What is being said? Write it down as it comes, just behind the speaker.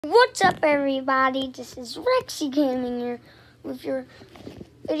What's up, everybody? This is Rexy Gaming here with your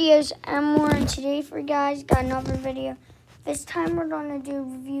videos and more. And today for you guys, got another video. This time we're going to do a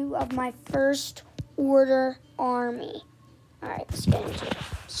review of my first order army. Alright, let's get into it.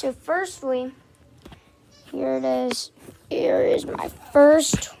 So firstly, here it is. Here is my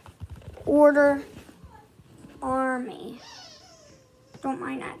first order army. Don't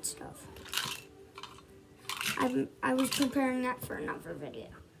mind that stuff. I was preparing that for another video.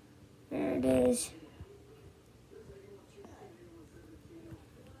 There it is.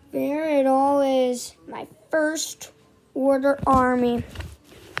 There it all is. My first order army.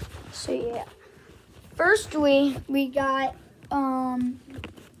 So yeah. Firstly, we got some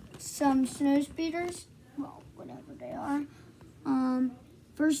snow speeders. Well, whatever they are.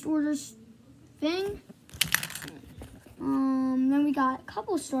 First order thing. Then we got a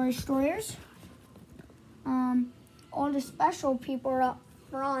couple Star Destroyers. All the special people are up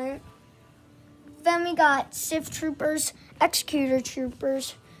front. Then we got Sith Troopers, Executor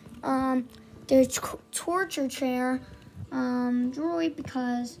Troopers, the Torture Chair, droid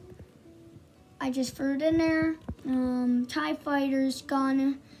because I just threw it in there, TIE Fighters,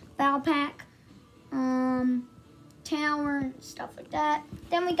 gun, battle pack, tower, stuff like that.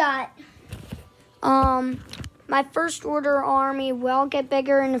 Then we got my first order army will get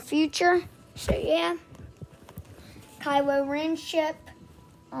bigger in the future, so yeah. Kylo Ren ship,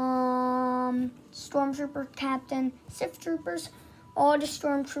 Stormtrooper Captain, Sith Troopers. All the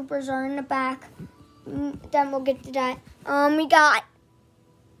Stormtroopers are in the back. Then we'll get to that. We got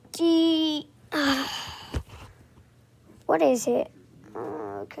the what is it?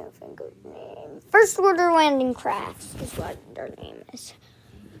 I can't think of the name. First Order Landing Crafts is what their name is.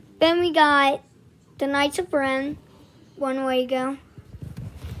 Then we got the Knights of Ren. One way to go.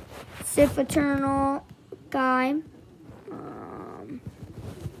 Sith Eternal guy.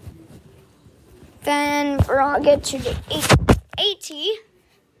 Then we're gonna get to the AT,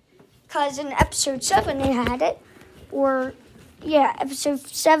 because in episode 7 they had it. Or, yeah, episode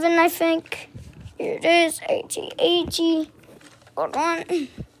 7, I think. Here it is, AT. Hold on.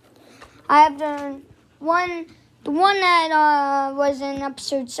 I have the one that was in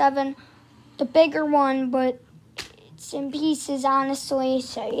episode 7, the bigger one, but it's in pieces, honestly,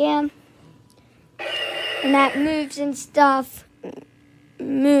 so yeah. And that moves and stuff.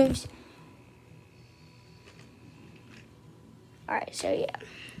 Moves. Alright, so yeah.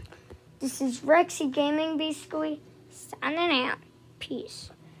 This is Rexy Gaming, basically, signing out. Peace.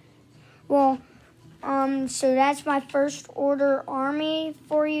 Well, so that's my first order army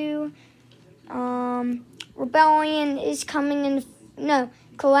for you. Rebellion is coming in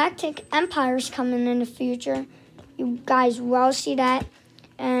Galactic Empire is coming in the future. You guys will see that.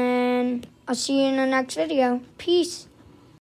 And I'll see you in the next video. Peace.